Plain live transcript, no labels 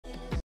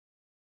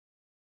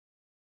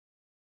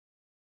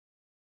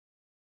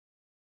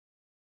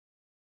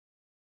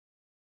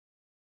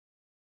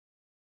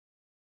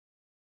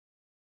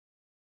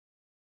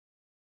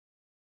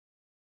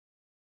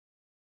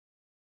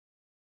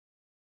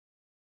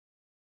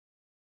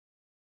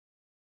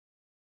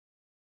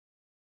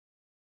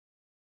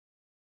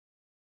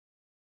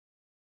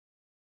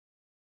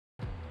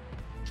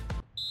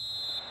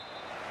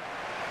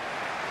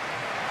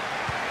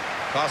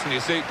Fasten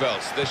your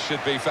seatbelts, this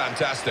should be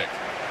fantastic.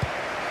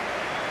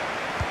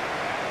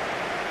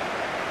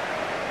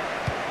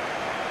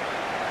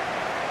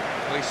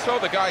 Well, he saw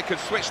the guy could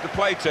switch the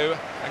play to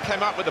and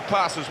came up with the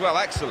pass as well,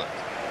 excellent.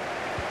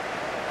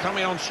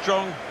 Coming on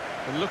strong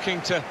and looking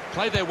to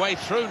play their way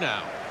through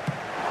now.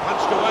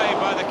 Punched away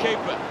by the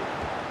keeper.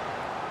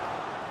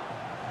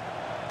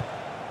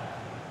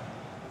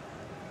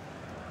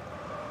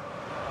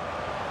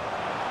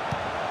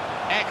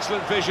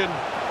 Excellent vision.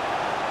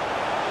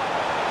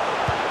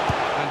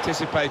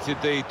 Anticipated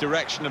the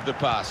direction of the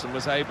pass and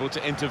was able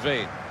to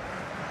intervene.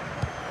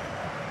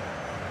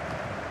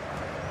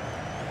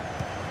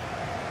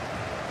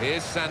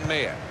 Here's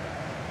Sanmia.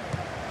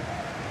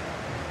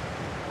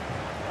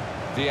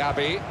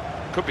 Diaby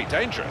could be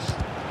dangerous.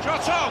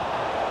 Shot on!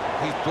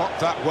 He's blocked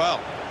that well.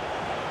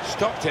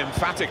 Stopped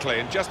emphatically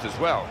and just as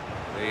well.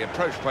 The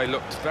approach play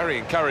looked very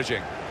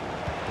encouraging.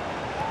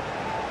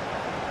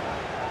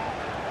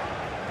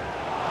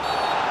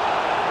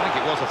 I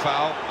think it was a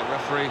foul. The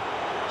referee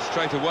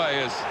straight away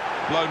has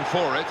blown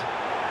for it.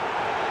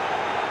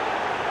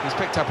 He's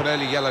picked up an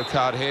early yellow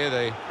card here,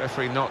 the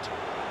referee not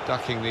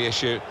ducking the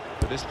issue.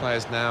 But this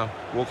player's now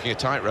walking a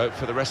tightrope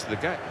for the rest of the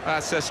game.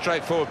 That's a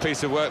straightforward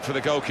piece of work for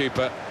the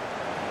goalkeeper.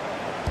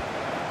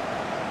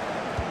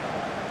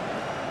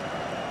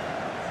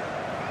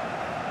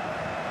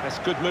 That's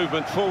good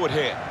movement forward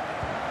here.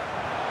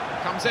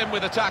 Comes in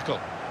with a tackle.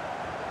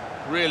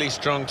 Really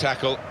strong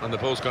tackle, and the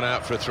ball's gone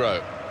out for a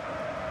throw.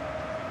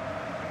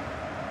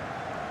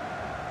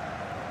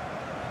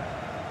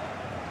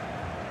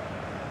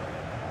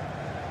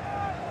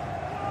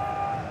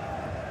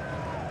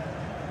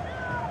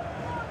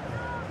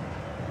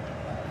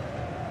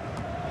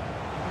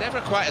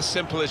 Never quite as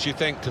simple as you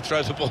think to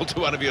throw the ball to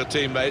one of your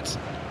teammates.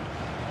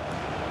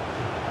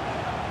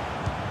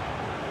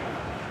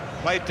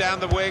 Played down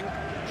the wing,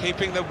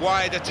 keeping the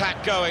wide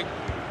attack going.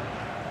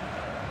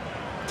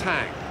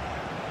 Tang.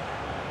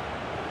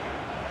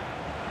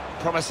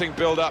 Promising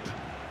build-up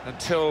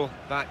until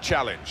that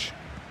challenge.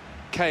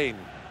 Kane.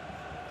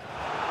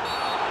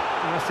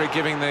 The referee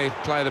giving the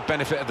player the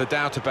benefit of the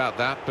doubt about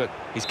that, but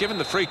he's given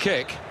the free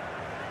kick.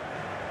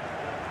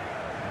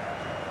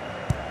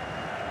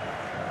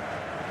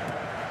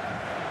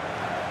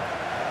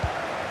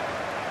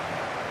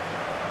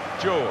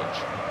 George.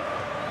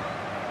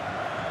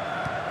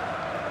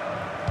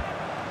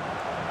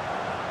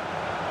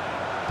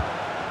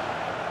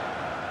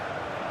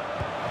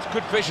 It's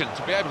good vision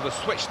to be able to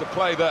switch the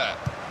play there.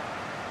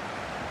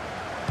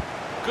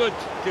 Good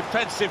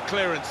defensive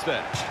clearance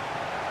there.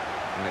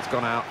 And it's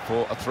gone out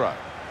for a throw.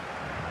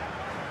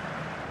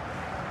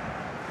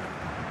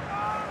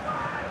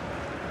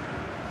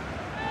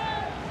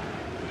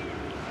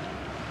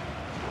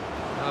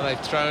 Now they've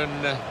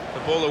thrown the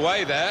ball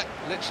away there,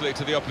 literally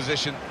to the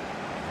opposition.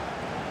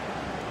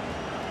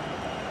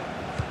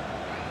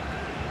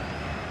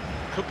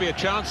 Could be a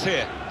chance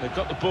here. They've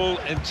got the ball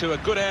into a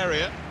good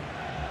area.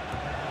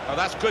 Oh,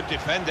 that's good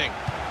defending.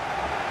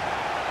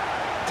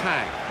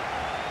 Tang.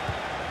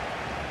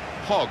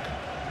 Hogg.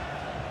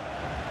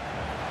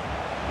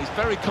 He's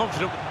very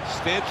confident.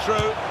 Steered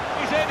through.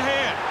 He's in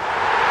here.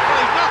 Well,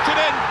 he's knocked it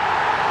in.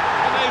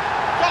 And they've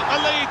got the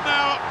lead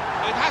now.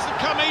 It hasn't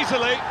come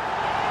easily,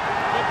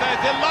 but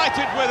they're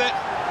delighted with it.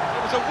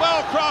 It was a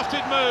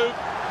well-crafted move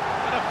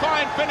and a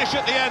fine finish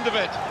at the end of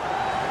it.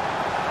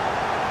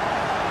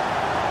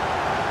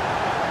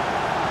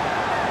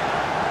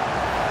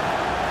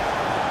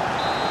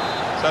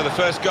 So the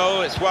first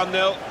goal, it's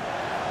 1-0.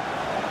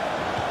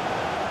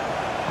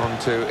 On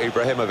to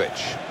Ibrahimovic.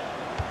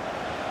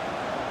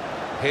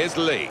 Here's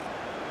Lee.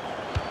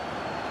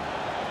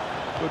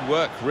 Good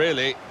work,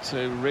 really,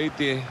 to read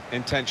the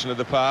intention of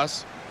the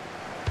pass.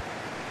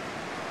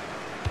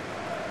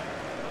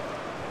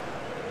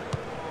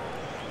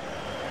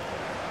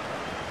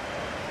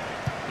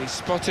 He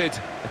spotted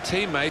a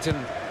teammate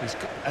and he's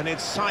got an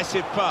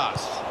incisive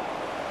pass.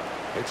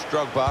 It's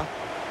Drogba.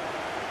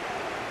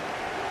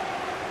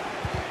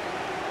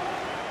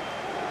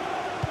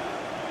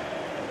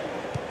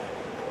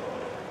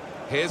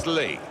 Here's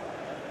Lee.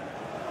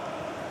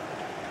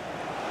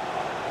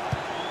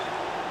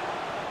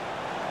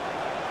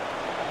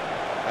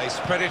 They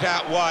spread it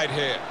out wide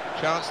here.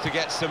 Chance to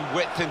get some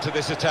width into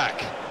this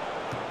attack.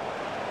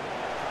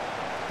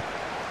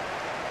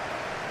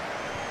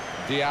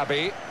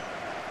 Diaby.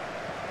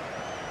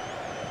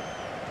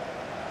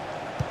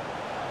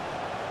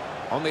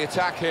 On the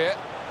attack here.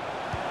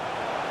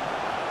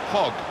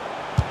 Hogg.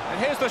 And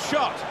here's the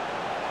shot.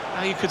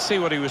 Now you could see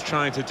what he was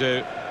trying to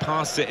do.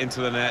 Passed it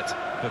into the net,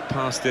 but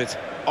passed it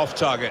off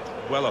target.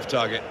 Well off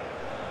target.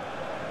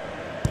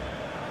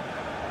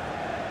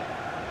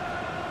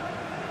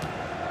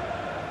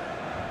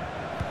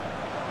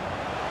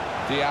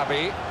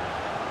 Diaby.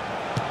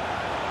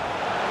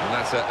 And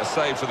that's a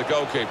save for the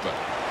goalkeeper.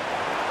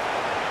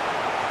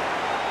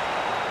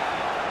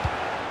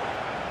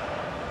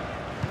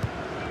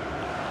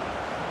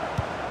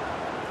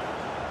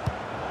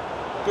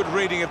 Good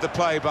reading of the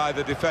play by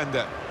the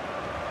defender.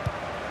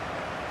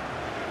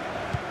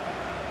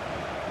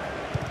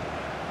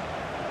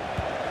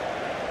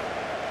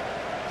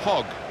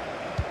 Hogg.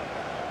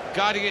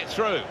 Guiding it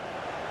through.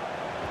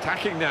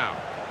 Attacking now.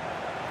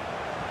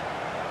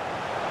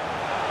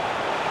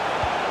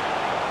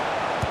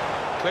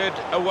 Cleared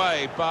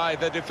away by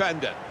the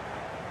defender.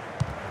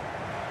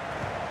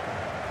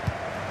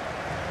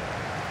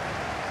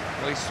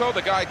 Well, he saw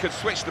the guy could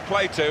switch the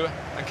play to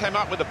and came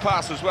up with the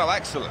pass as well.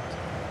 Excellent.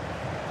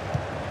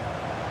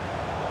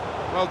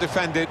 Well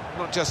defended,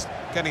 not just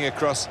getting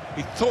across,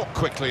 he thought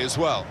quickly as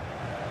well.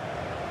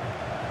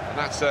 And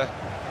that's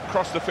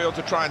across the field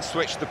to try and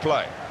switch the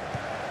play.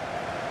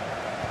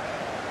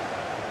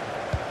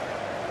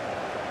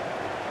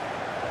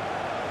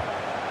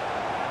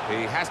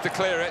 He has to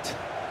clear it.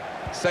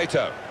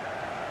 Sato.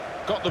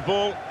 Got the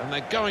ball and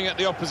they're going at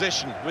the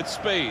opposition with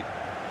speed.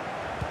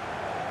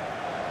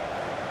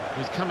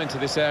 He's come into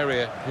this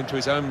area, into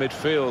his own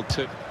midfield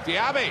to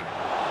Diaby.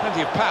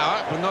 Plenty of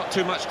power, but not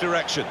too much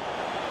direction.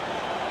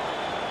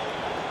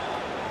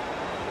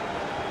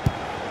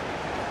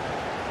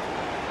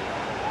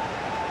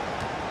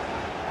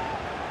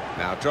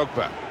 Now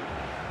Drogba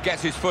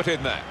gets his foot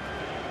in there.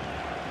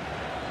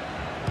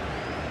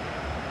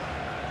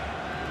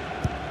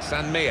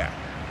 Sanmia.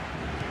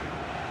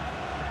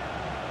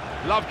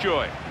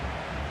 Lovejoy.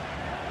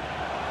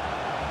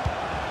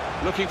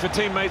 Looking for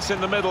teammates in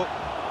the middle.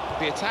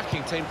 The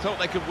attacking team thought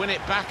they could win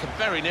it back and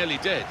very nearly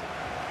did.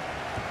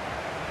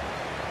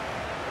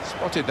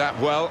 Spotted that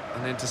well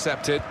and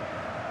intercepted.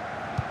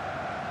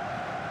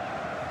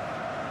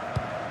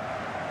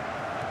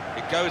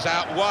 It goes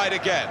out wide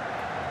again.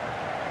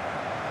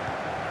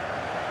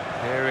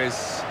 Here is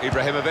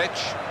Ibrahimovic.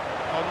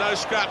 Oh, no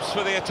scraps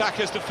for the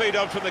attackers to feed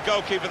on from the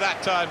goalkeeper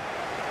that time.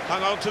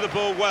 Hung on to the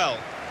ball well.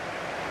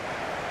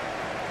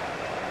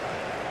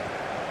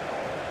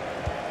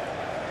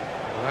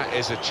 Well, that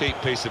is a cheap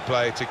piece of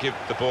play to give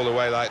the ball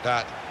away like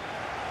that.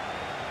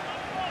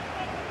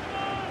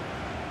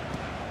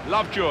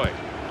 Lovejoy.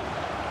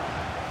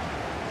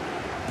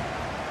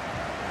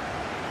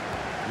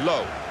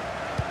 Low.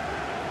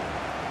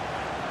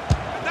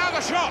 And now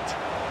the shot!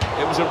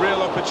 It was a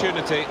real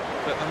opportunity,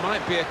 but there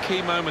might be a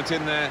key moment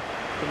in there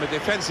from a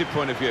defensive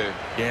point of view.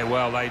 Yeah,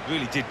 well, they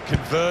really did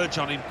converge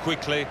on him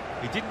quickly.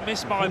 He didn't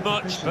miss by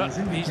much, but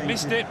he's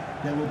missed it.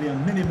 There will be a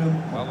minimum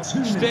of 2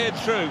 minutes. Steered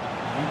through.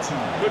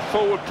 Good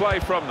forward play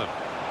from them.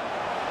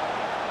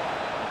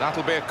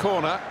 That'll be a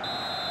corner.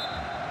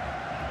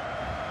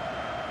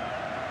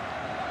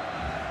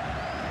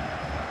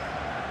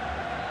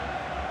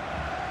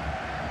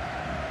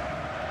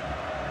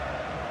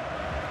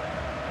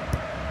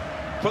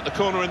 Put the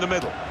corner in the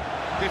middle.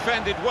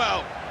 Defended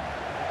well.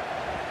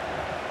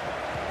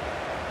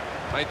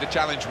 Made the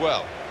challenge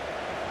well.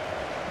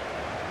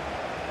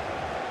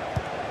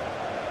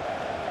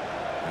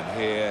 And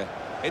here,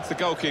 it's the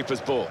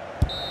goalkeeper's ball.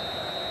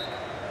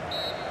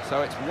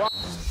 So it's one.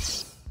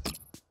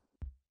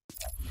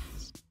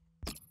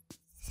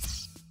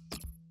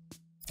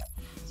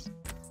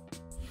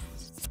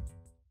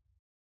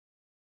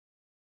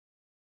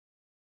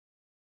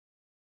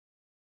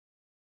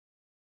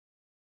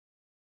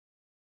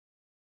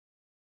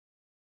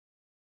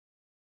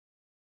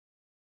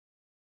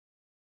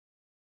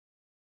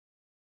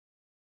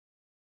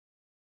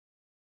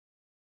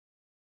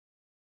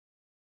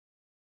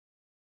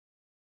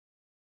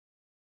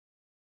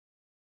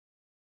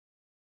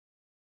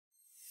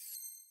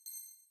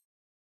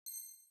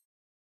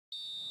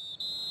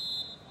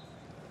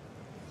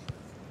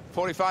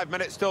 .45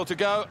 minutes still to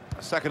go,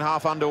 second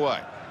half underway.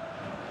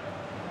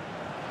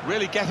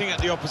 Really getting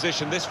at the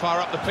opposition this far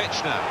up the pitch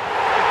now.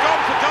 He's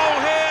gone for goal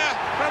here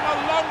from a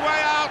long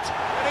way out,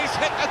 and he's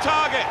hit the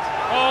target.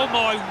 Oh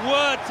my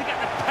word, to get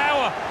the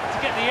power, to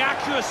get the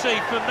accuracy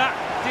from that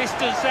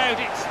distance out,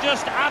 it's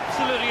just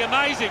absolutely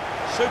amazing.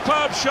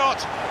 Superb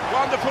shot,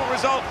 wonderful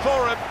result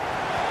for him.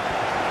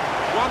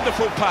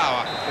 Wonderful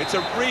power, it's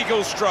a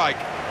regal strike.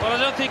 Well, I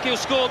don't think he'll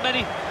score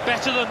many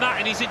better than that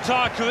in his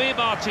entire career,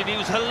 Martin. He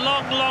was a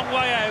long, long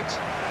way out.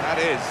 That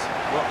is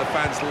what the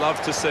fans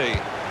love to see,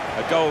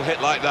 a goal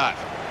hit like that.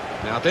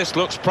 Now this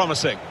looks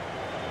promising.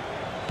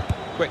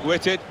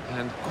 Quick-witted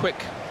and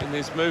quick in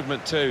his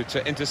movement too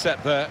to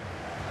intercept there.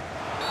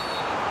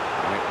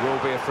 And it will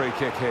be a free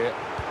kick here.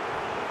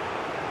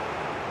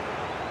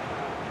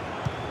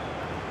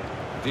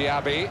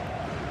 Diaby.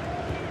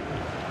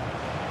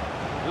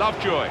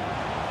 Lovejoy.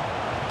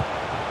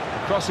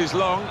 Crosses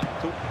long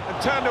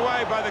and turned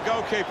away by the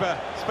goalkeeper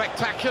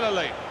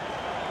spectacularly.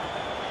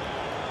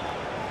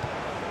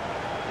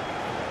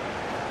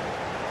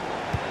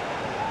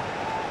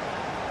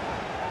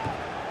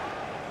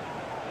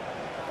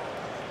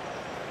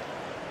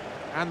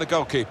 And the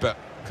goalkeeper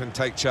can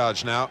take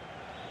charge now.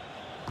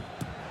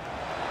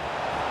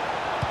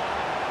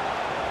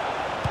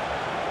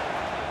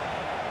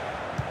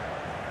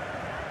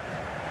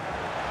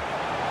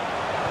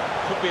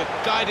 Could be a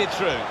guided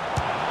through.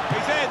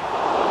 He's in,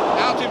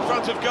 out in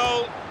front of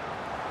goal,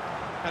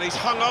 and he's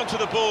hung on to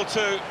the ball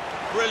too.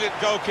 Brilliant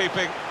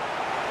goalkeeping.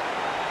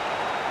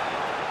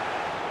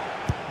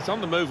 He's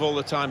on the move all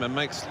the time and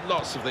makes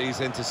lots of these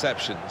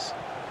interceptions.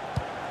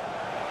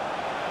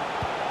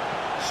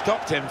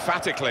 stopped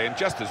emphatically and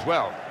just as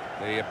well.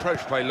 The approach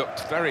play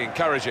looked very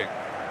encouraging.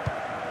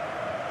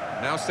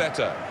 Now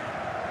Sato.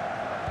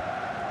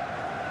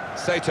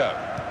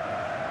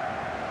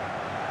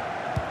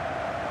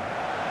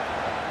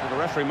 Well, the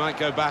referee might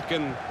go back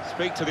and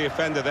speak to the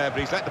offender there, but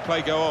he's let the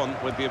play go on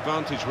with the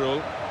advantage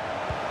rule.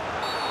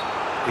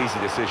 Easy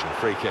decision,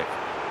 free kick.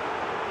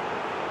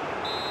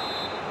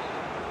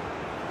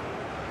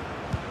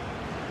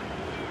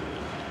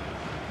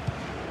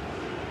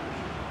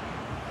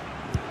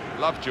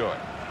 Lovejoy.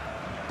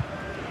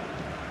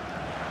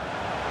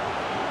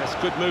 That's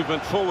good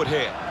movement forward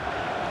here.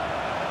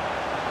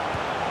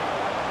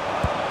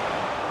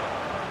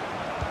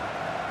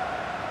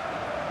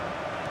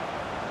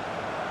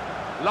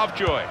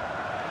 Lovejoy.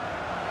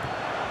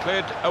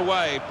 Cleared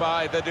away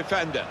by the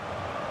defender.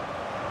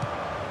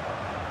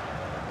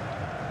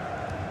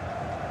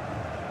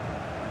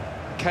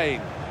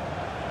 Kane.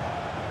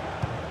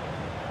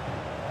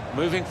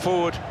 Moving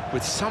forward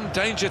with some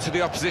danger to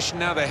the opposition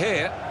now they're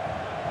here.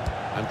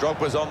 And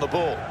Drogba's on the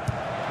ball.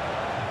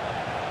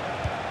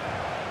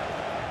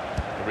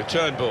 A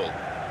return ball.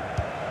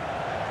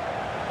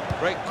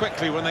 Break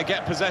quickly when they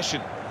get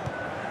possession.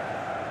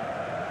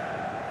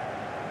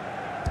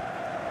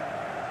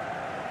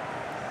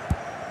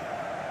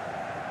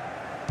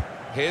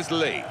 Here's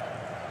Lee.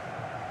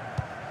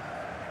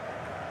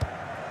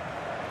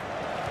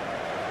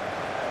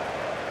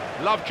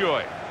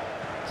 Lovejoy.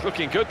 It's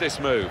looking good, this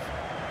move.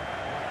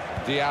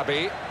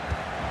 Diaby.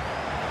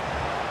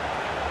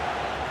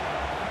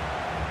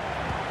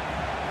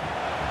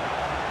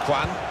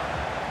 Juan.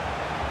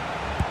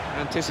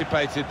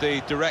 Anticipated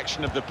the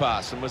direction of the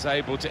pass and was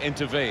able to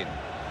intervene.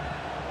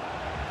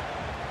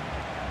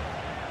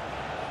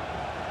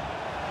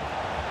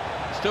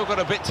 Still got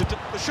a bit to do.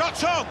 The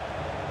shot's on!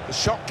 The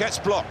shot gets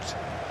blocked.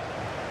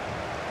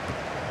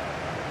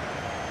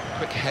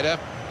 Quick header,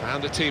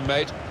 found a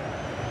teammate.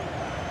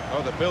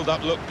 Oh, the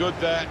build-up looked good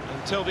there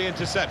until the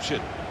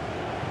interception.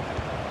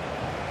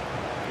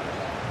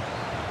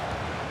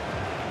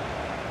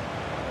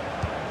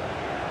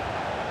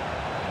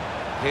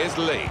 Here's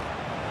Lee.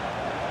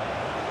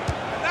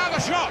 Now the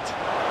shot!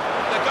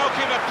 The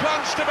goalkeeper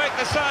plunged to make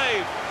the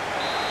save.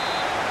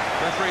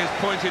 Referee has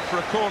pointed for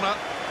a corner.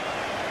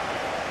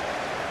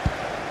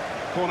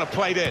 Corner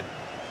played in.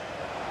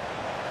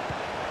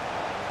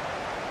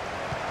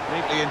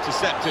 Neatly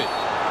intercepted.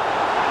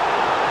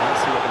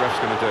 Let's see what the ref's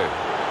going to do.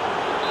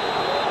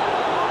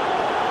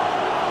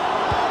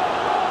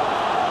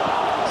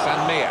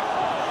 Sanmia.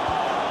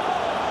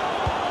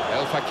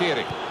 El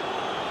Fakiri.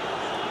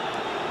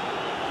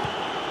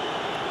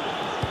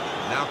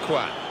 Now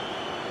Kwan.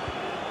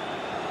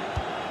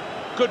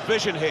 Good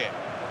vision here.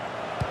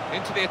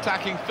 Into the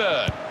attacking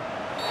third.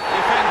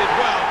 Defended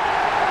well.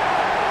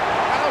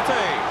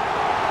 Penalty.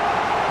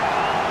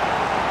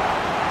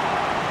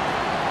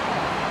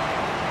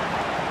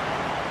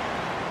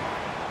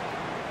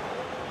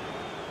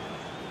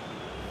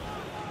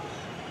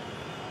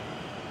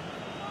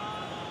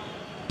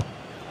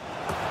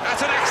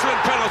 That's an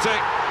excellent penalty.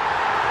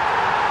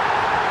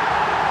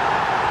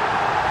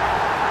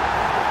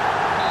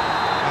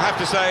 I have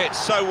to say it's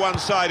so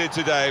one-sided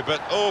today,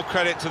 but all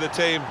credit to the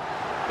team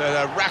that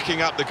are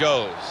racking up the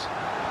goals.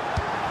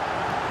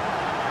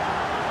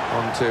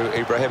 On to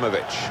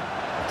Ibrahimovic.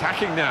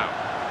 Attacking now.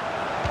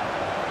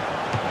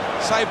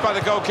 Saved by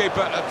the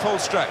goalkeeper at full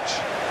stretch.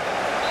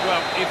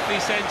 Well, if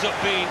this ends up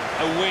being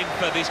a win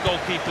for this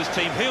goalkeeper's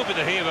team, he'll be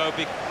the hero.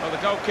 Well, the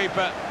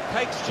goalkeeper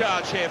takes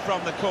charge here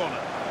from the corner.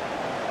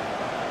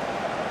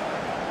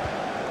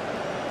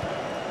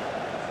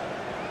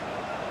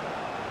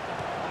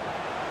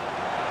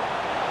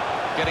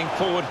 Getting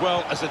forward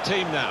well as a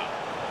team now.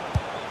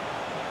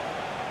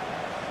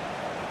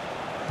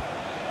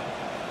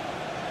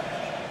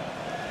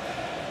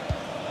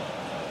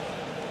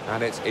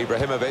 And it's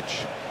Ibrahimovic.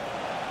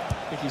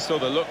 I think he saw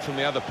the look from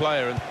the other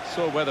player and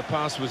saw where the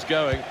pass was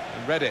going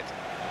and read it.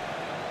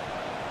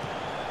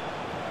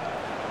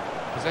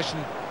 Possession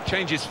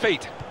changes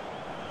feet.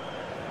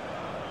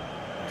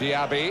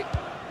 Diaby.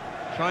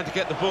 Trying to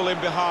get the ball in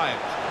behind.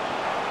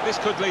 This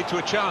could lead to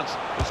a chance.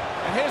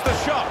 And here's the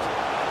shot.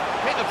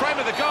 Hit the frame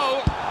of the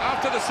goal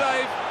after the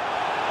save.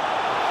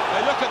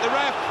 They look at the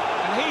ref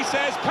and he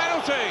says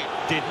penalty.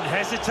 Didn't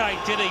hesitate,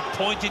 did he?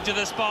 Pointed to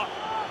the spot.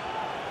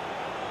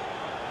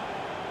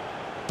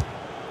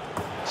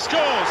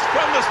 Scores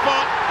from the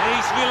spot.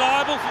 He's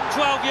reliable from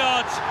 12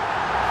 yards.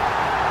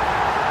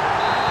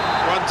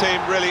 One team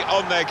really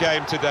on their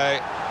game today,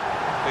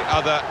 the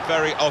other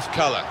very off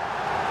colour.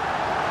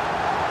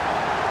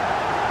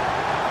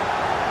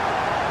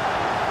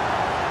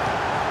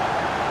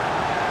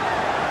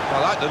 I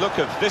like the look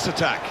of this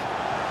attack.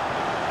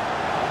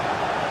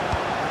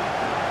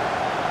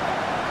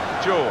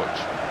 George.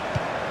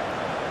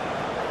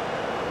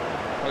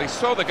 Well, he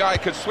saw the guy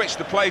could switch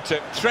the play to,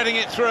 threading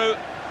it through.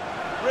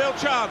 Real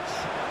chance.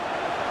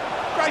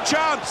 Great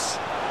chance.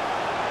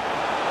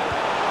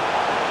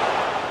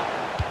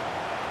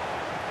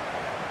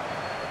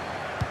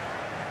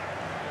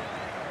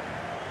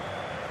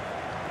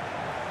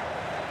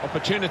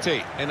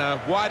 Opportunity in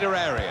a wider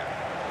area.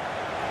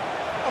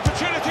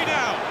 Opportunity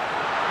now.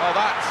 Oh,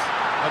 that's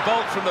a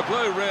bolt from the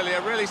blue, really.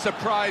 A really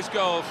surprise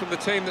goal from the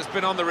team that's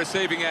been on the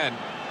receiving end.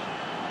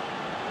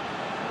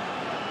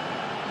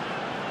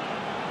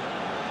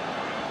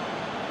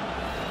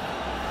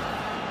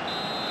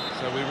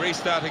 So we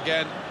restart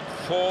again,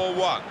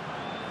 4-1.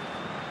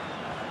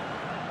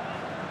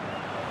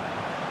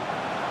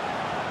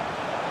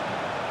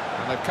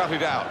 And they've cut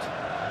it out.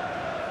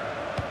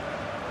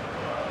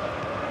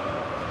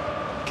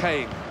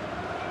 Kane.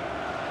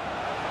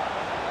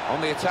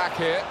 On the attack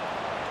here.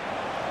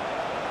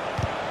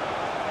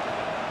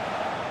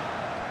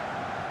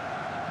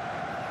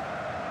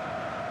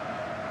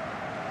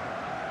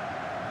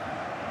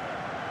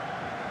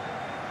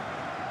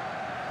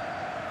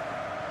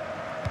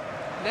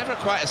 Never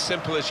quite as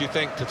simple as you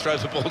think to throw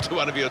the ball to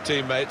one of your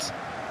teammates.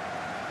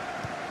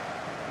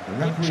 The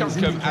Good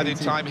chunk of added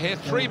time here,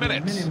 3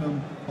 minutes. A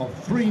minimum of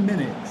 3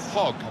 minutes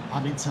Hogg. of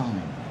added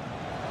time.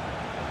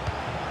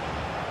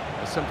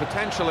 There's some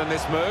potential in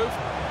this move.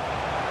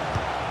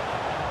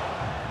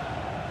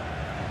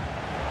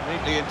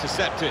 Neatly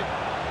intercepted.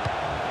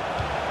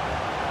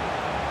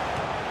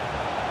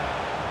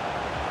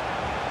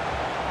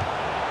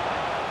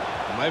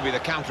 Maybe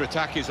the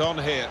counter-attack is on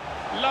here.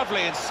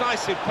 Lovely,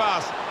 incisive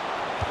pass.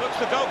 Looks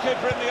the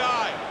goalkeeper in the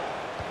eye.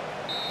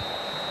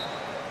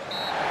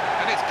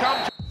 And it's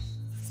come to...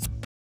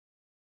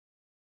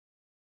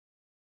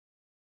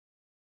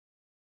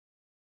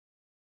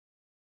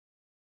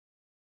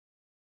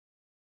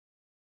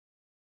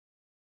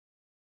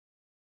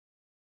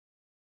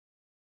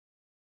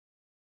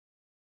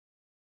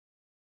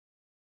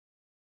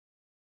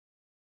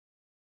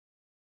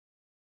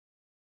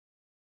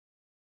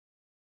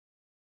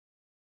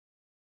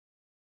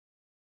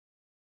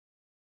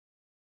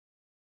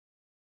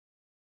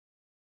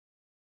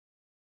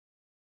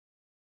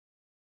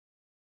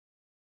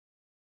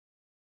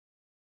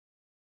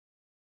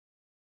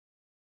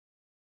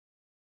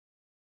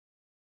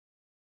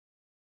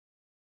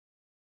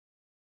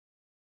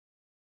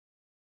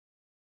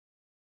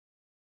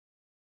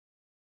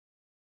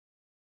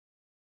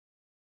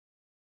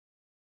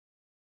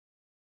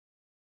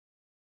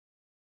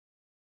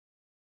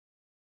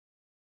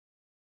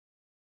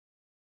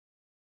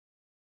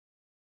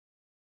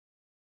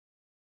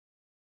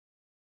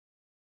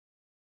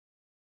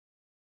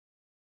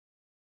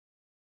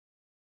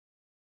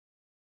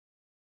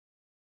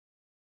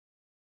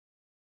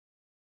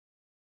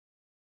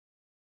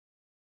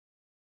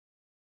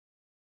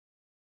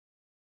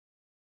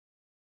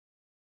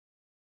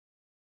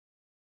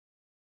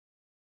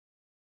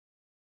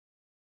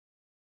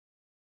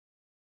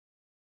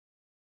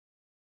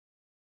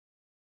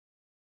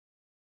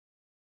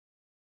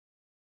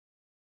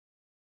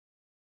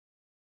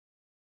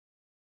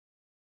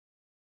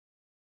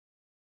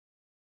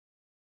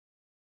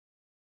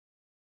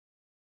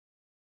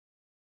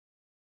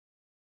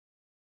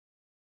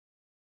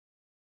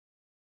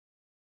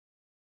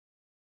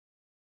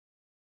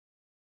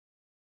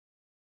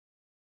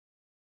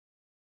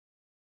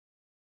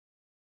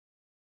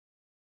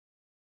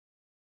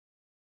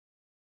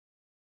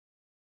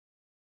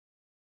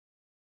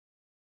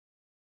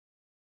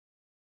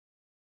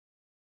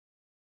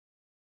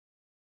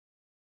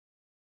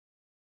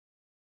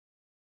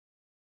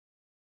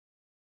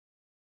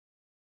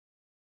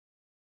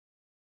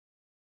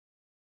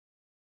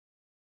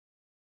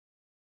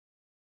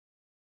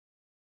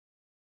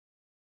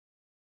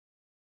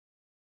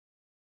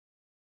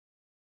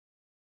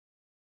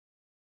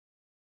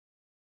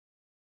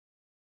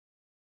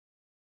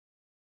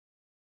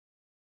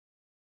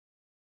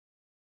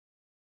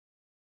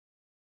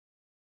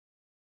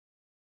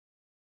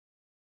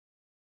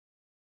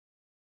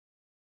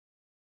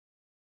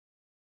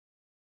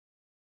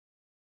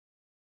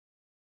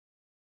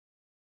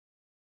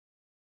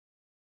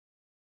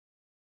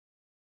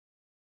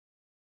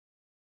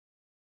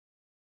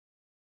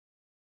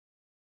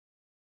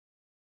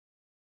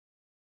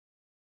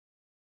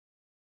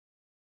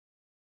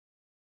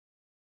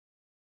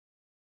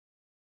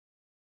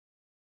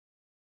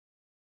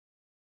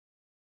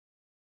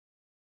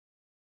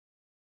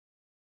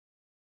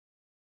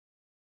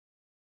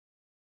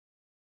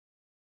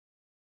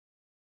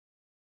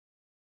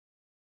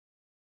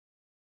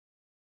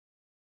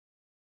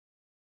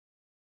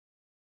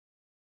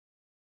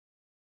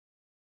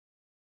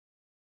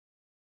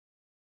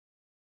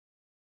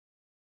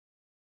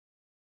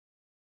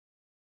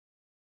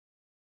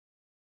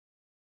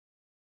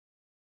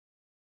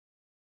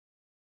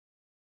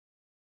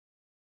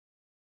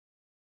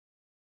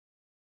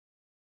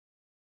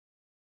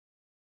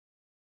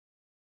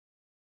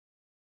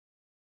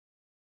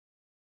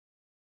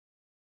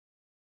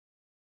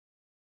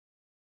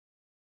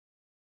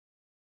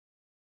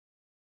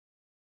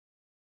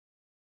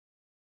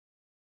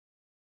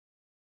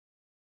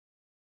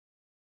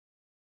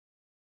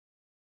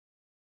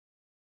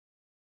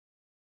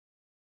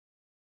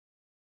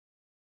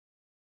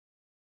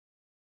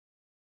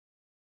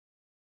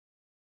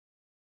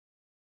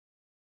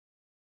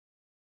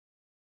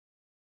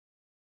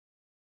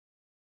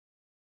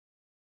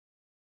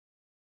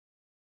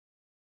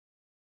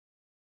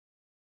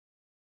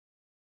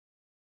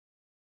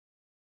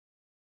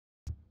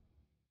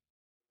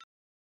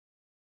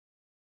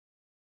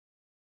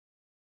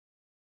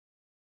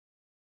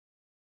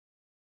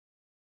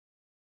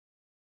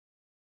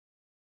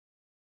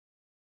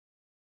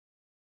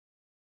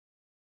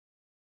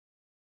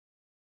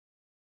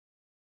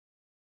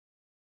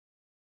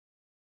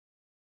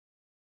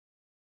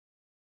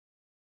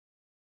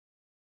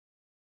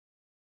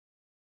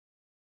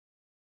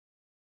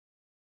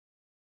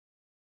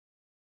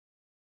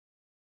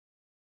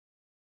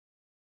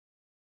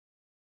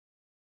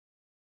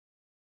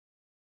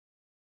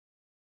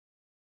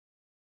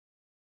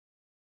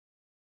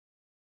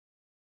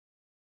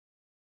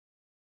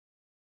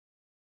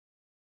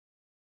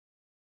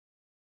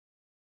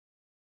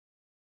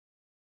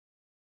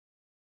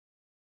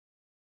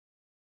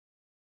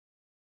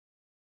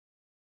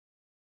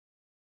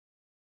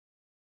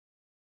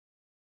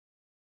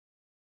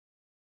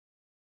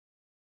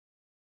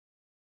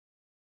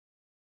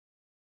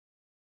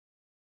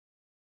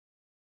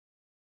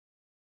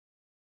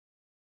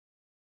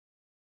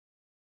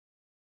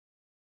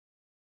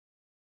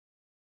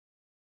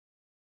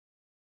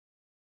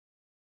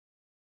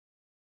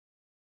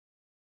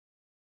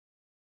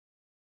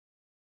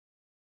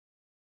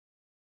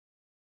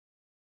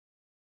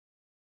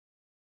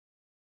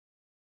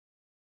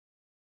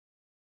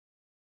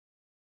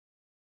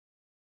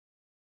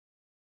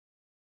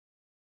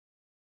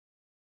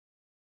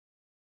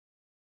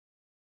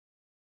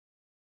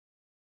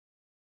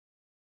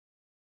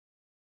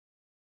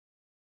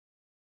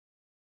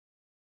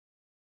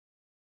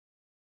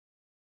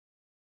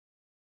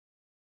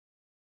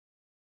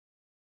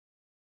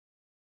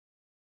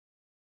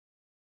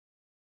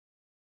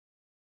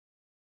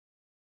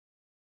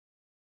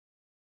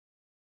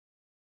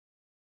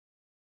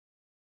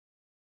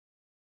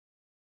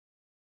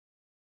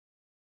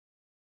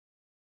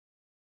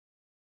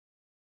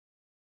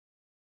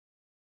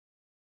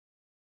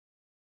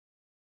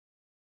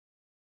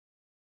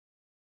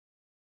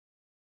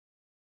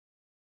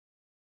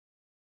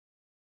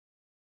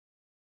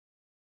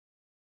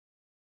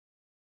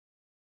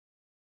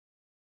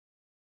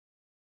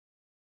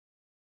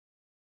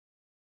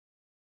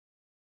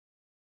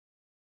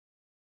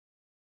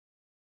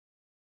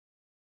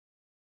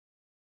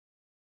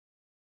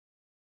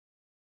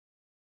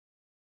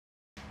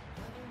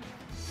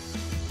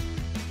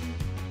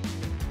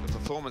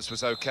 performance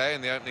was okay in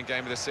the opening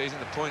game of the season.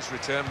 The points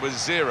return was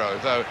 0,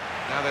 though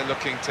now they're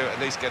looking to at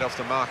least get off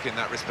the mark in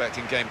that respect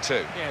in game 2.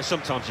 Yeah,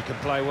 sometimes you can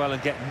play well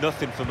and get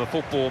nothing from a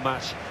football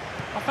match.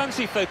 I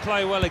fancy if they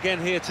play well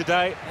again here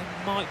today,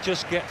 they might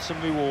just get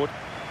some reward.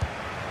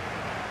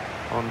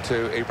 On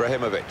to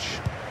Ibrahimovic.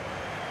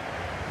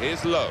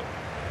 Here's Lowe.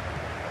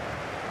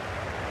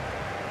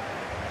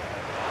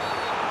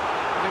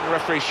 I think the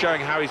referee's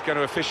showing how he's going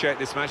to officiate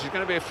this match. It's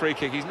going to be a free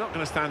kick. He's not going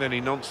to stand any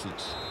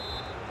nonsense.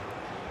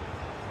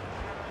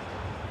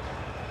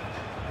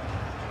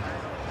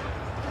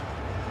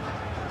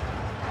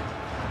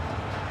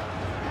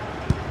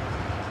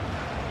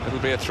 It'll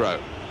be a throw.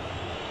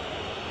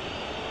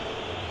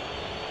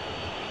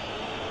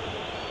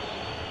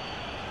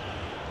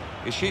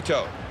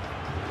 Ishito.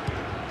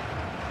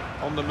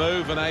 On the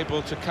move and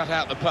able to cut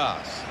out the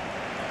pass.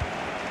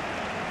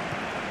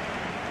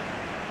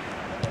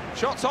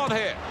 Shots on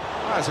here.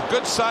 Oh, that's a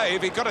good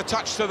save. He got a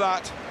touch to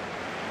that.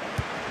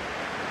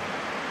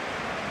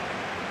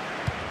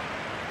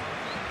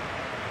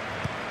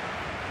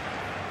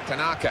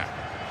 Tanaka.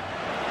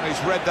 He's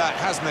read that,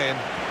 hasn't he? And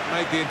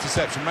made the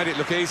interception. Made it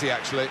look easy,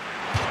 actually.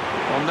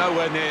 Well,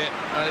 nowhere near.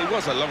 He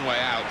was a long way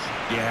out.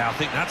 Yeah, I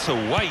think that's a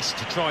waste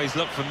to try his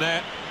luck from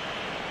there.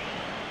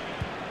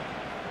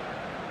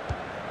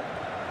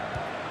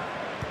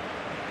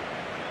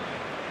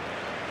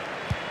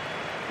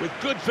 With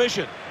good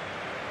vision.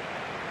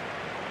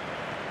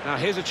 Now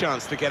here's a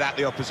chance to get at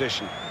the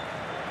opposition.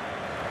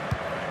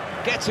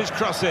 Gets his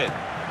cross in.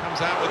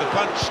 Comes out with a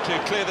punch to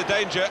clear the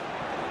danger.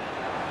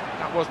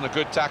 That wasn't a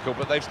good tackle,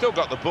 but they've still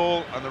got the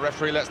ball, and the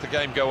referee lets the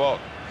game go on.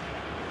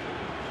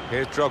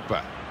 Here's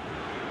Drogba.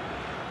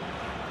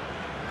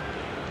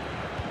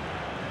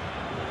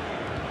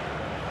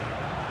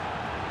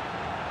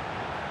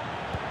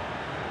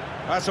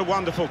 That's a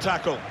wonderful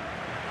tackle.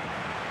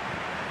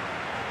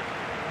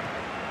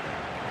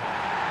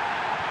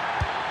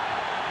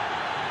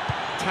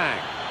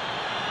 Tang.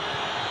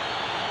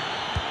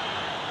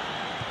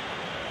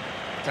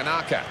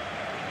 Tanaka.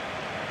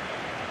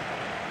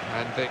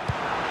 And the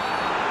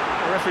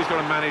referee's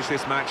got to manage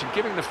this match, and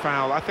giving the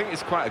foul, I think,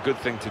 is quite a good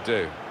thing to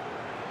do.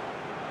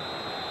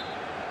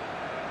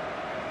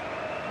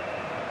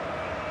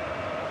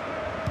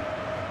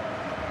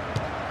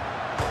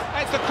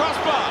 It's the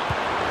crossbar.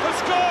 The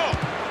score!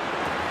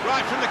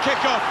 Right from the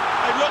kickoff.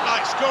 They look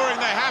like scoring.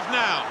 They have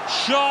now.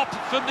 Sharp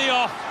from the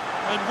off,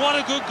 and what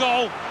a good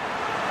goal.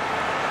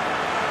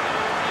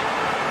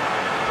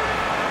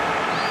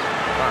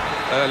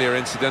 Earlier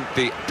incident,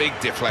 the big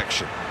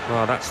deflection.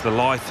 Well, that's the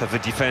life of a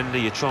defender.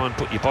 You try and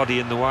put your body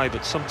in the way,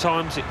 but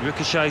sometimes it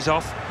ricochets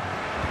off.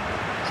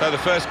 So the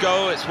first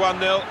goal, it's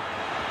 1-0.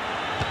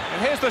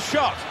 And here's the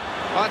shot.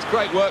 Well, that's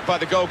great work by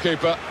the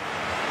goalkeeper.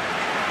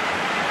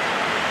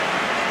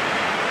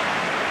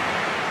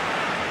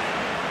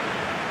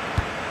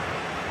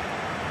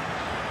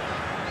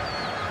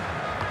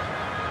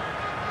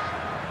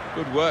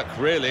 Good work,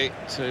 really,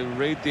 to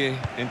read the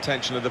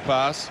intention of the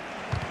pass.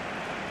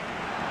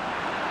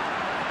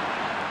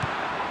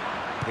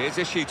 Here's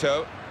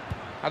Ishito,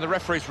 and the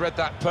referee's read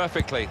that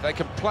perfectly. They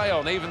can play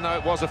on, even though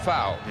it was a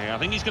foul. Yeah, I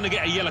think he's going to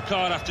get a yellow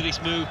card after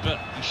this move, but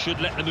he should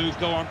let the move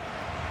go on.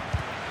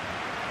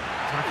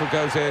 Tackle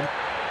goes in.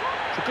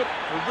 It's a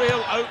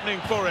real opening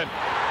for him.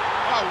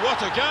 Oh,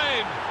 what a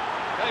game!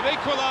 They've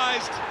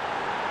equalised.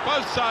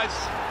 Both sides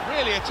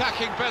really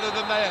attacking better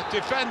than they're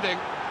defending.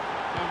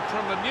 And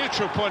from the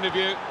neutral point of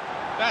view,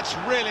 that's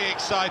really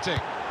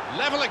exciting.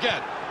 Level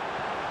again.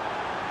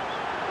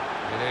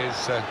 It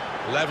is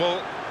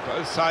Level.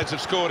 Both sides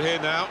have scored here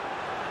now.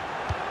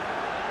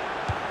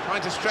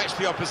 trying to stretch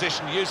the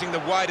opposition, using the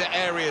wider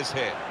areas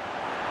here.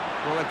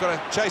 Well, they've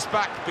got to chase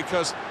back,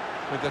 because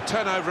with the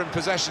turnover in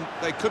possession,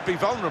 they could be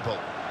vulnerable.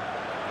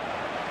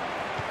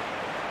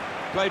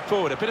 Played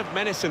forward, a bit of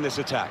menace in this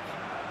attack.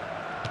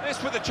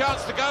 This with a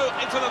chance to go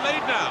into the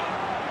lead now.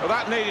 Well,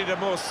 that needed a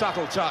more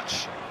subtle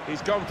touch.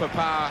 He's gone for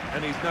power,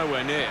 and he's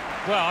nowhere near.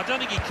 Well, I don't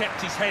think he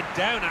kept his head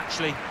down,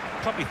 actually.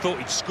 Probably thought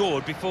he'd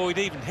scored before he'd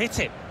even hit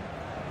it.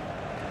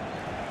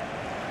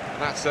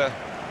 That's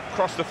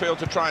across the field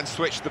to try and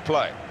switch the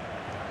play.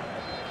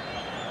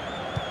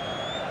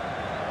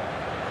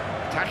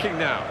 Attacking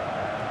now.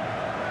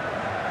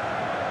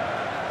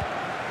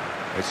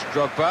 It's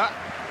Drogba.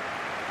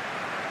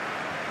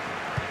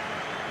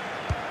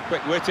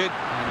 Quick-witted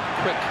and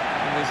quick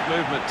in his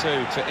movement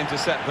too to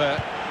intercept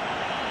there.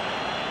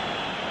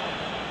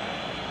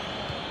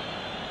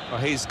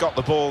 Well, he's got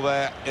the ball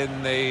there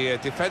in the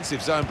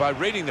defensive zone by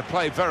reading the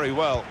play very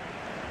well.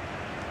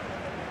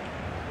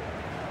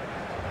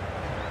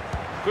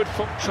 Good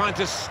foot trying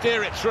to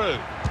steer it through.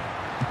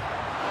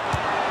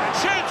 And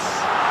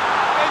shoots!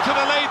 Into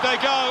the lead they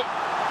go.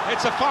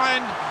 It's a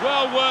fine,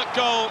 well-worked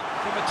goal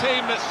from a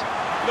team that's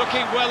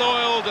looking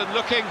well-oiled and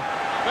looking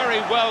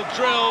very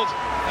well-drilled.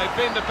 They've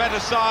been the better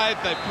side.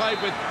 They've played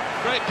with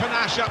great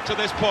panache up to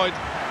this point,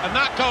 and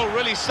that goal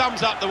really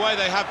sums up the way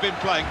they have been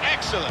playing.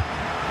 Excellent.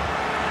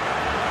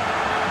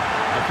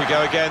 Off we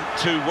go again,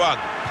 2-1.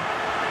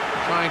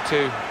 Trying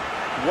to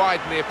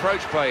widen the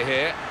approach play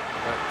here.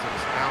 but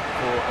it's out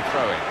for a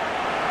throw-in.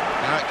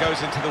 Now it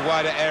goes into the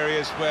wider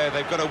areas where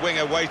they've got a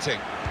winger waiting.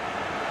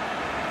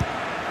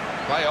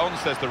 Play on,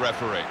 says the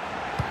referee.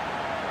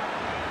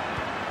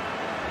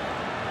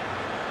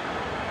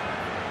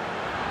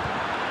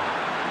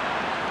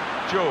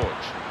 George.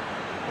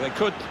 They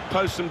could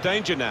pose some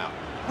danger now.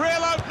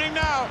 Real opening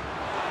now.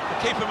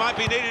 The keeper might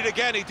be needed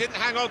again. He didn't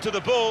hang on to the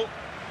ball.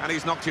 And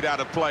he's knocked it out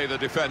of play, the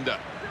defender.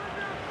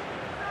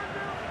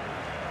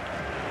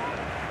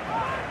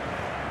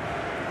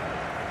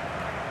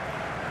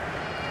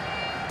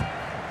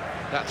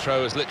 That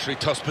throw has literally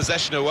tossed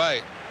possession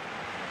away.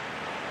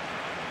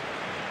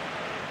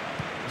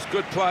 It was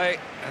good play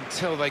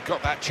until they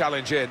got that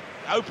challenge in.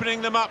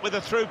 Opening them up with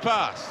a through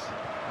pass.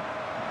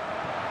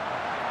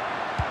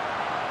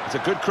 It's a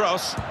good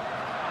cross.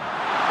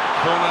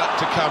 Corner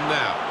to come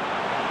now.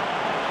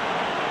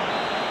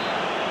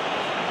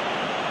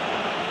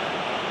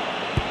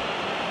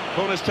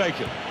 Corner's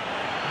taken.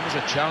 There's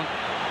a chance.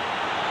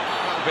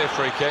 That'll be a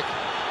free kick.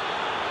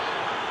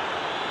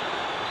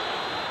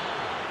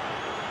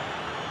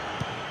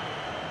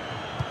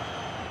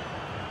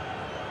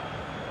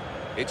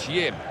 It's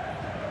Yim.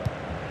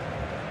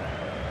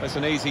 That's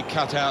an easy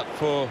cutout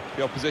for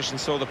the opposition,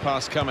 saw the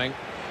pass coming.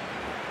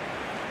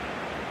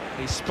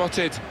 He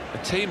spotted a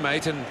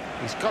teammate and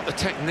he's got the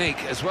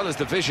technique as well as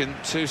the vision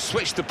to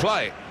switch the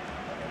play.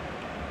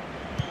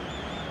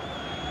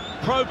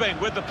 Probing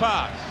with the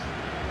pass.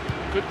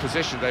 Good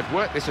position, they've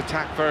worked this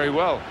attack very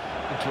well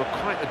into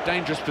quite a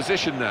dangerous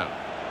position now.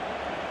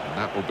 And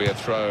that will be a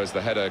throw as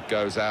the header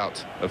goes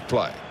out of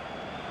play.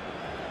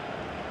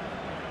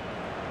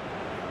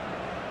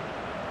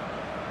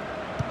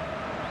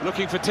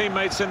 Looking for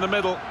teammates in the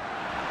middle.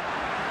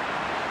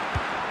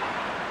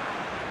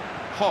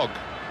 Hogg.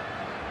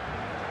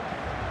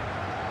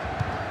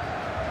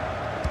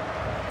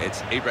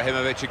 It's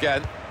Ibrahimovic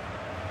again.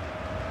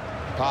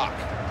 Park.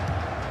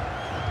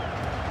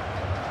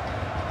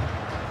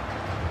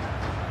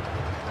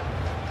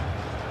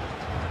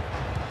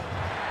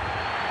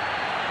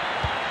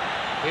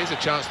 Here's a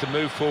chance to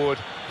move forward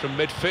from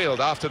midfield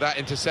after that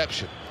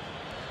interception.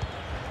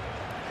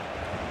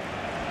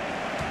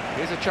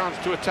 Here's a chance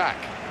to attack.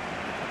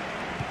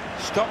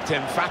 Stopped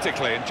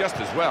emphatically and just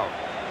as well.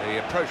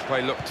 The approach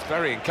play looked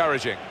very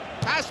encouraging.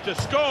 Has to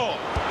score.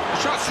 The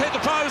shot's hit the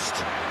post.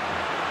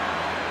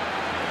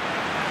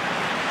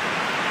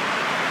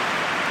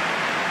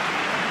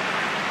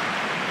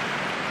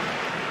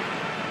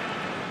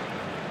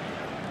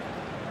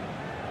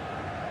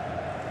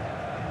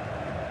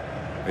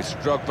 It's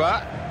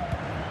Drogba.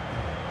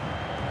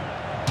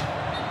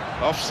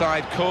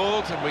 Offside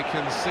called, and we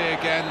can see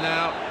again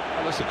now.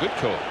 Oh, that's a good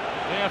call.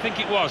 Yeah, I think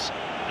it was.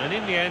 And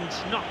in the end,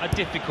 not a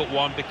difficult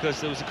one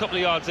because there was a couple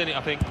of yards in it,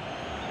 I think.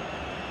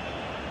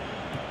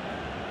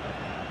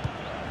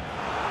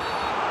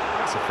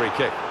 That's a free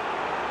kick.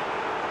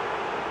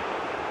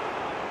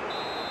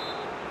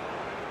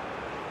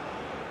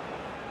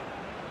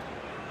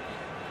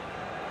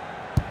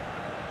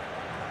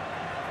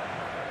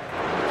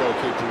 The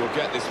goalkeeper will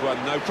get this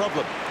one, no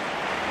problem.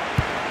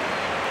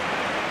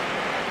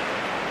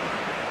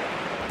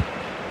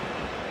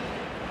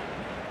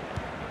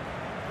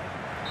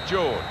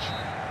 George.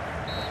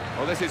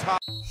 Well, this is hard.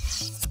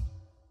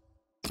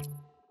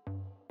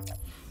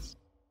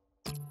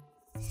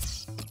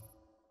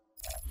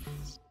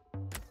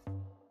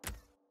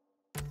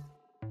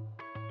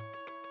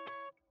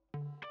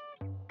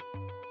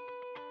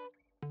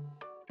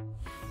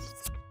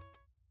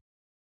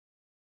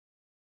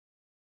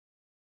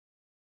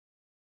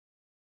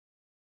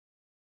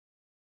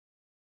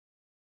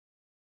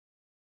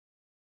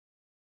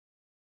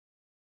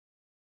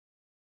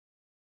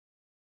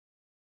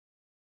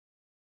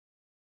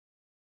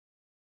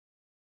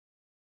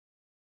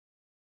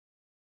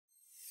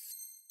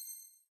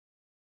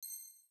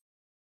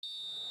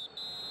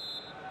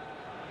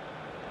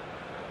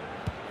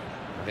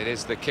 It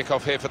is the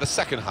kick-off here for the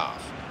second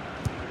half.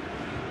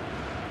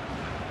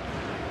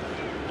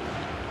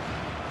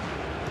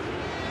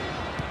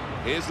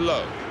 Here's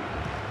Lowe.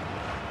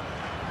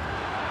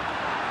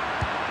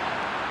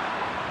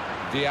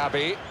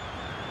 Diaby.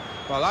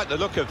 Well, I like the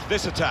look of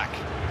this attack.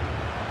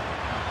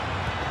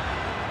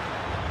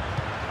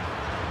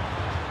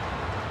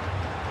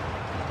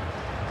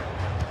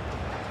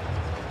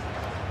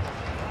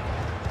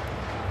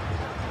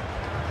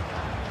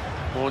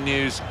 More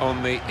news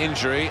on the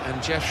injury,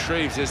 and Jeff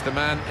Shreves is the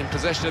man in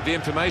possession of the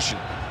information.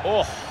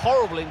 Oh,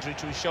 horrible injury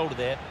to his shoulder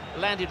there.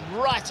 Landed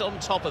right on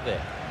top of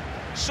it.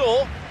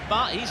 Sore,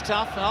 but he's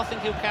tough, and I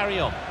think he'll carry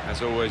on.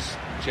 As always,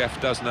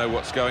 Jeff does know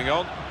what's going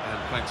on,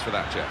 and thanks for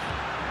that, Jeff.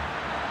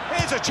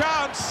 Here's a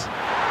chance.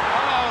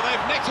 Oh,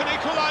 they've nicked an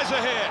equaliser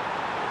here.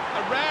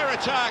 A rare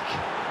attack.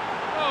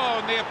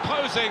 Oh, and the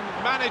opposing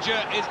manager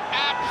is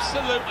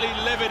absolutely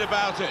livid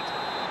about it.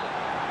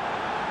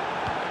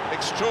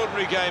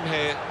 Extraordinary game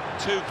here.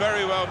 Two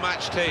very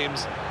well-matched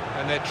teams,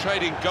 and they're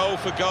trading goal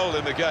for goal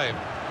in the game.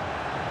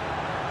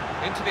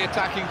 Into the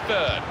attacking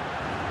third.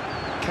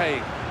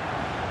 Kane.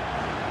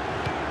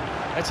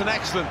 It's an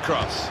excellent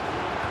cross.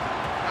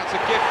 That's It's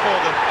a gift for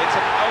them. It's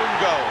an own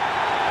goal.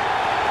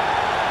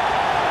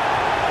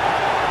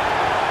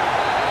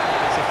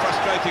 It's a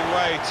frustrating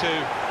way to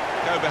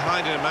go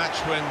behind in a match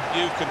when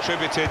you've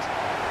contributed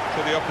to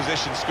the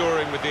opposition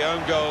scoring with the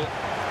own goal.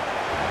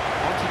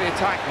 Onto the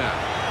attack now.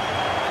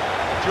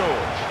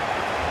 George.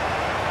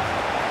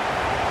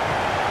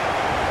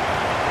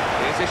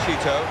 Here's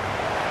Ishito.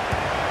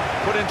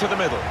 Put into the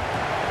middle.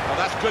 Oh,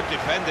 that's good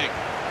defending.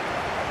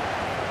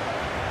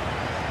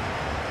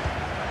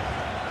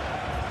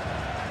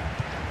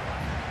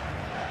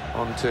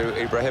 On to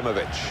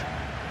Ibrahimovic.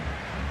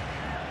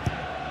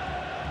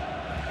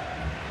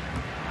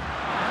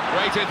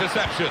 Great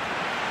interception.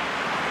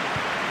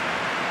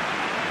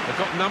 They've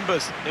got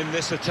numbers in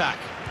this attack,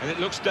 and it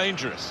looks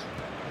dangerous.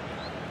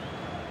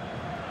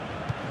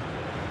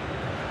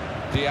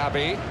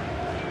 Diaby.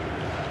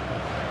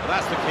 Well,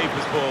 that's the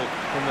keeper's ball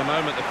from the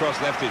moment the cross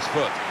left his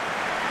foot.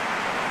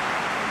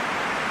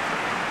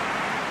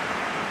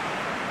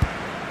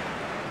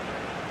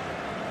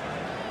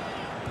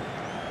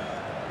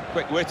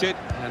 Quick-witted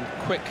and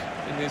quick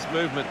in his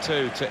movement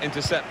too to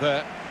intercept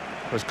there.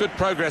 There's good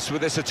progress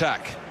with this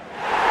attack.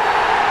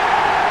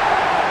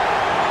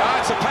 Ah,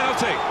 it's a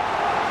penalty.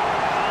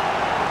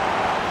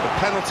 The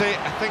penalty,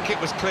 I think it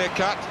was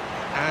clear-cut,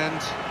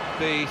 and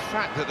the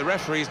fact that the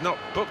referee's not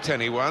booked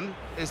anyone,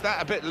 is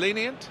that a bit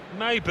lenient?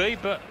 Maybe,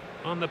 but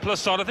on the plus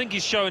side, I think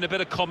he's showing a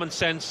bit of common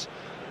sense.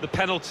 The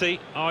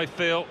penalty, I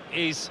feel,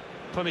 is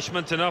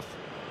punishment enough.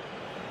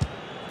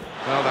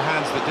 Well, the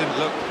hands that didn't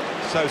look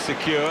so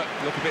secure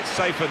look a bit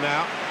safer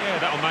now. Yeah,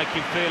 that'll make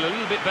him feel a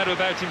little bit better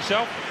about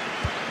himself.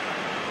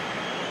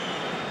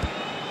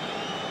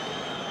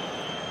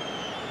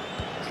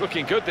 It's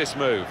looking good, this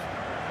move.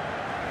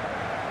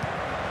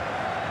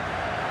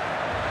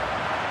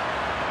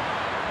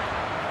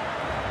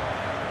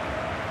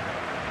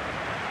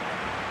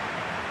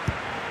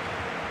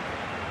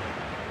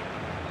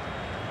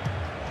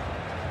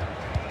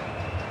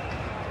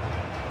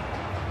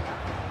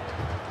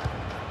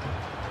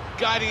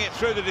 Guiding it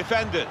through the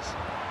defenders.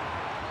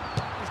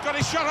 He's got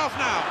his shot off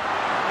now.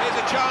 Here's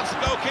a chance,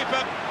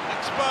 goalkeeper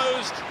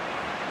exposed.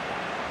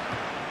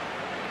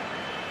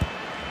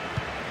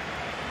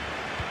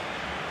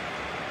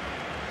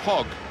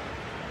 Hogg.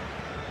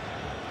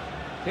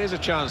 Here's a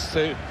chance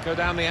to go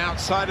down the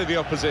outside of the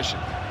opposition.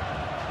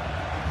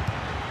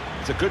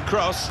 It's a good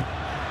cross.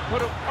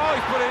 Oh,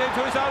 he's put it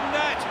into his own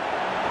net.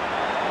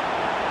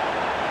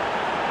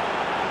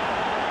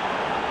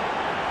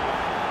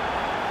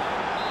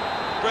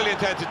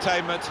 Brilliant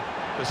entertainment.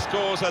 The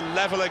scores are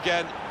level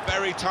again.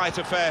 Very tight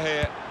affair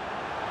here.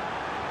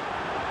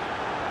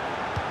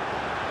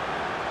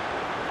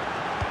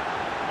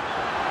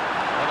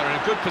 Well, they're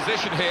in a good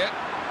position here.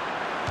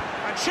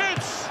 And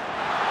shoots!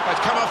 It's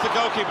come off the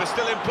goalkeeper,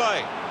 still in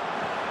play.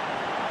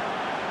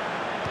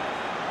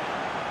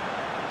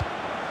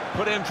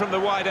 Put in from the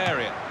wide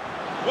area.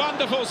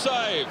 Wonderful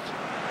save.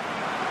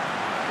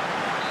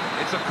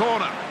 It's a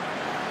corner.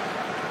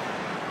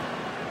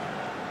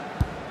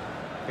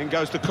 In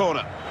goes the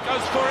corner.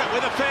 Goes for it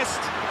with a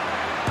fist.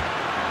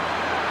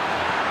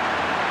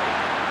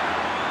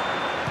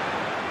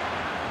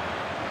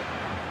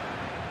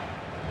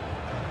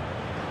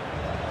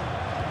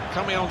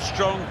 Coming on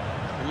strong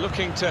and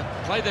looking to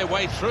play their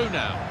way through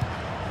now.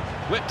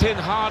 Whipped in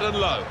hard and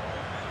low.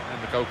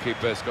 And the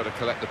goalkeeper's got to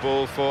collect the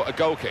ball for a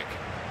goal kick.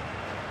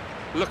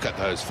 Look at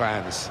those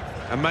fans.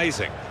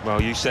 Amazing.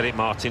 Well, you said it,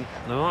 Martin.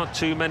 There aren't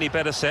too many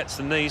better sets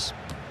than these.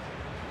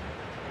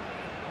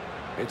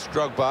 It's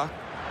Drogba.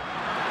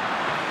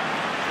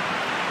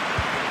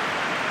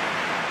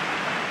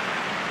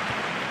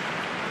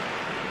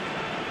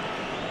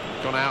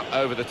 Gone out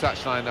over the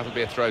touchline, that'll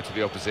be a throw to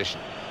the opposition.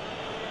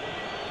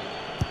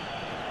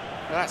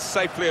 That's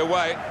safely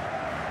away.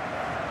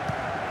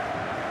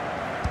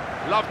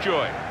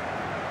 Lovejoy.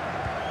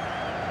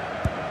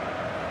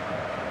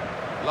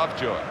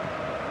 Lovejoy.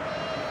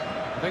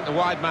 I think the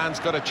wide man's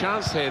got a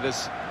chance here.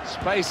 There's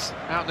space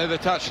out near the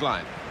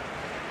touchline.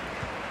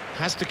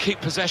 Has to keep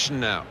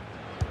possession now.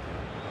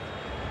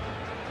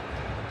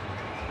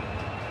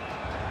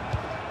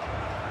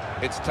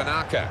 It's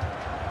Tanaka.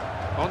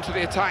 Onto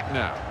the attack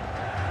now.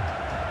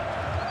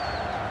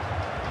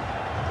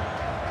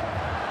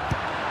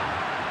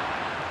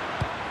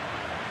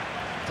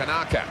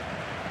 Tanaka.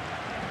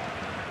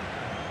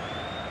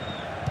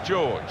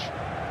 George.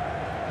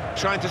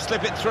 Trying to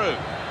slip it through.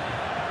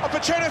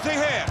 Opportunity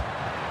here.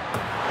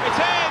 It's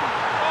in!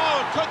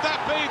 Oh, could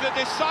that be the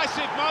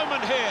decisive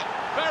moment here?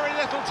 Very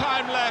little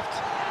time left.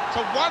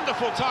 It's a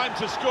wonderful time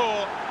to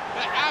score.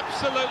 They're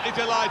absolutely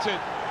delighted.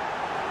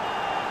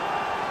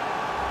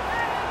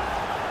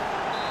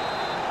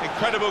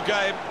 Incredible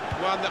game.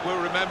 One that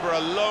we'll remember a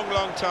long,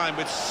 long time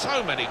with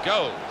so many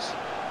goals.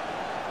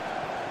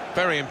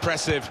 Very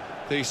impressive,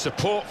 the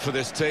support for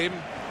this team.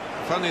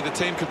 If only the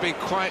team could be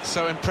quite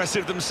so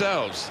impressive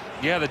themselves.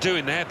 Yeah, they're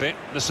doing their bit.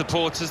 The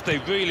supporters, they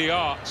really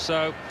are.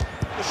 So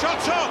the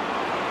shot's on.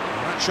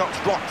 And that shot's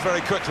blocked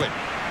very quickly.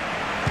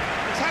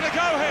 He's had a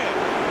go here.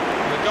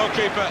 The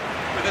goalkeeper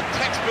with a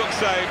textbook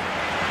save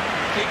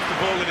keeps the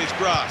ball in his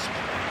grasp.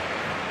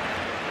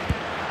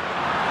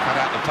 cut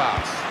out the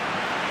pass.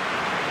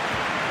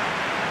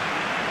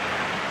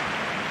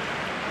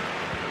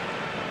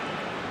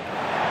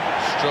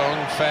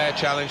 Strong, fair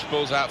challenge,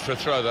 balls out for a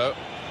throw though.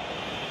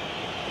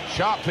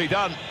 Sharply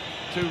done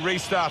to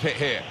restart it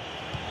here.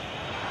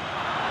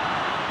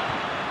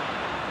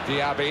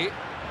 Diaby.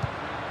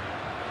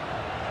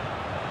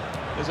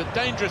 There's a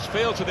dangerous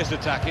feel to this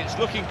attack. It's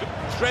looking...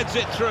 threads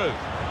it through.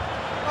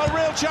 A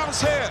real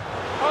chance here.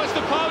 Oh, it's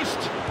the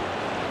post.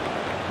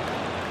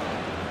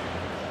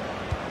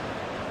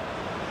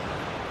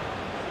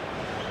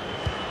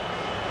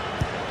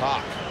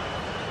 Park.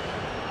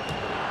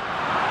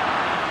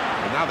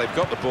 And now they've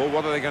got the ball,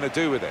 what are they going to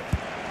do with it?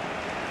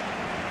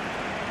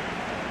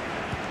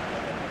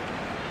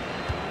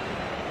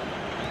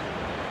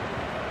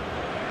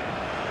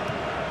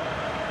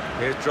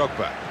 Here's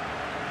Drogba.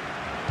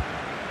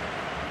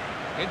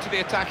 Into the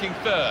attacking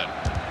third.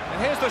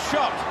 And here's the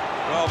shot.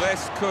 Well,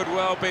 this could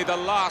well be the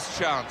last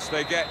chance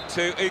they get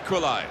to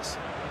equalise.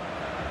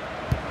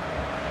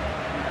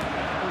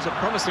 It was a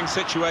promising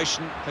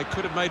situation. They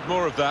could have made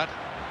more of that.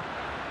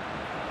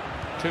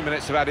 2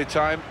 minutes of added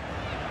time.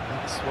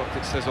 That's what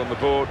it says on the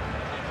board.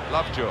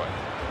 Lovejoy.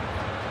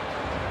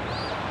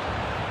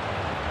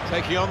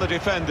 Taking on the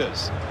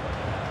defenders.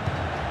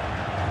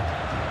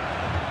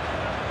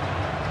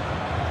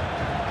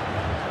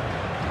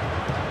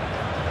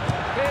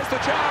 Here's the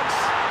chance.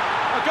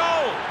 A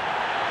goal.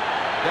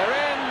 They're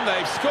in,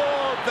 they've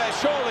scored, they're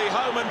surely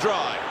home and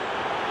dry.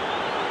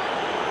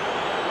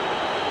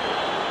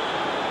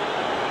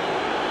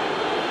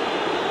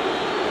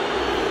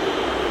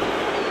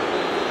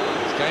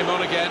 It's game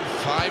on again,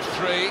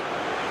 5-3.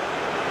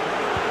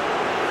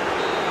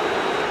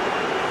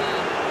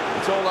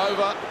 It's all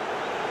over.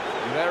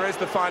 And there is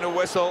the final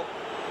whistle.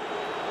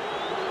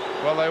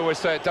 Well, they always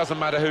say it doesn't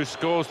matter who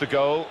scores the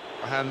goal,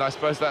 and I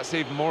suppose that's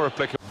even more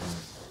applicable.